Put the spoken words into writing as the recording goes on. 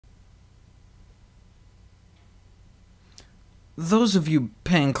Those of you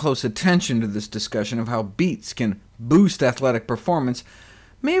paying close attention to this discussion of how beets can boost athletic performance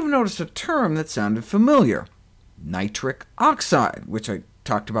may have noticed a term that sounded familiar— nitric oxide, which I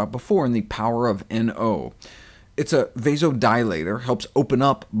talked about before in The Power of NO. It's a vasodilator, helps open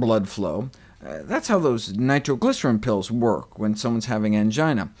up blood flow. That's how those nitroglycerin pills work when someone's having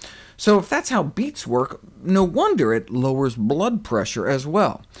angina. So if that's how beets work, no wonder it lowers blood pressure as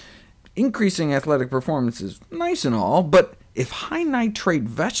well. Increasing athletic performance is nice and all, but if high-nitrate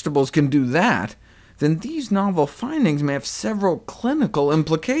vegetables can do that, then these novel findings may have several clinical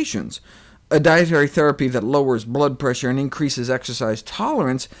implications. A dietary therapy that lowers blood pressure and increases exercise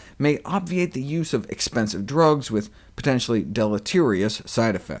tolerance may obviate the use of expensive drugs with potentially deleterious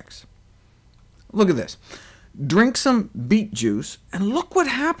side effects. Look at this. Drink some beet juice, and look what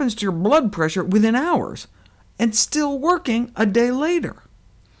happens to your blood pressure within hours, and still working a day later.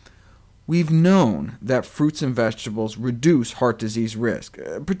 We've known that fruits and vegetables reduce heart disease risk,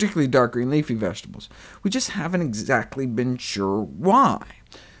 particularly dark green leafy vegetables. We just haven't exactly been sure why.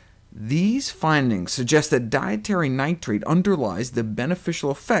 These findings suggest that dietary nitrate underlies the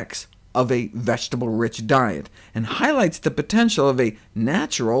beneficial effects of a vegetable-rich diet, and highlights the potential of a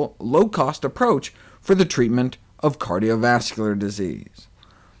natural, low-cost approach for the treatment of cardiovascular disease.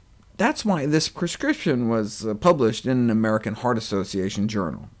 That's why this prescription was published in an American Heart Association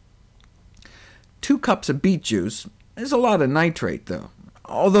journal. 2 cups of beet juice is a lot of nitrate, though.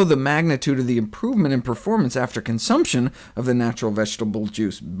 Although the magnitude of the improvement in performance after consumption of the natural vegetable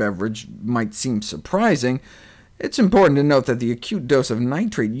juice beverage might seem surprising, it's important to note that the acute dose of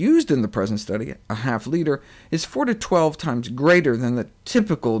nitrate used in the present study, a half liter, is 4 to 12 times greater than the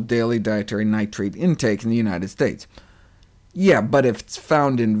typical daily dietary nitrate intake in the United States. Yeah, but if it's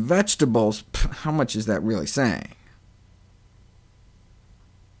found in vegetables, how much is that really saying?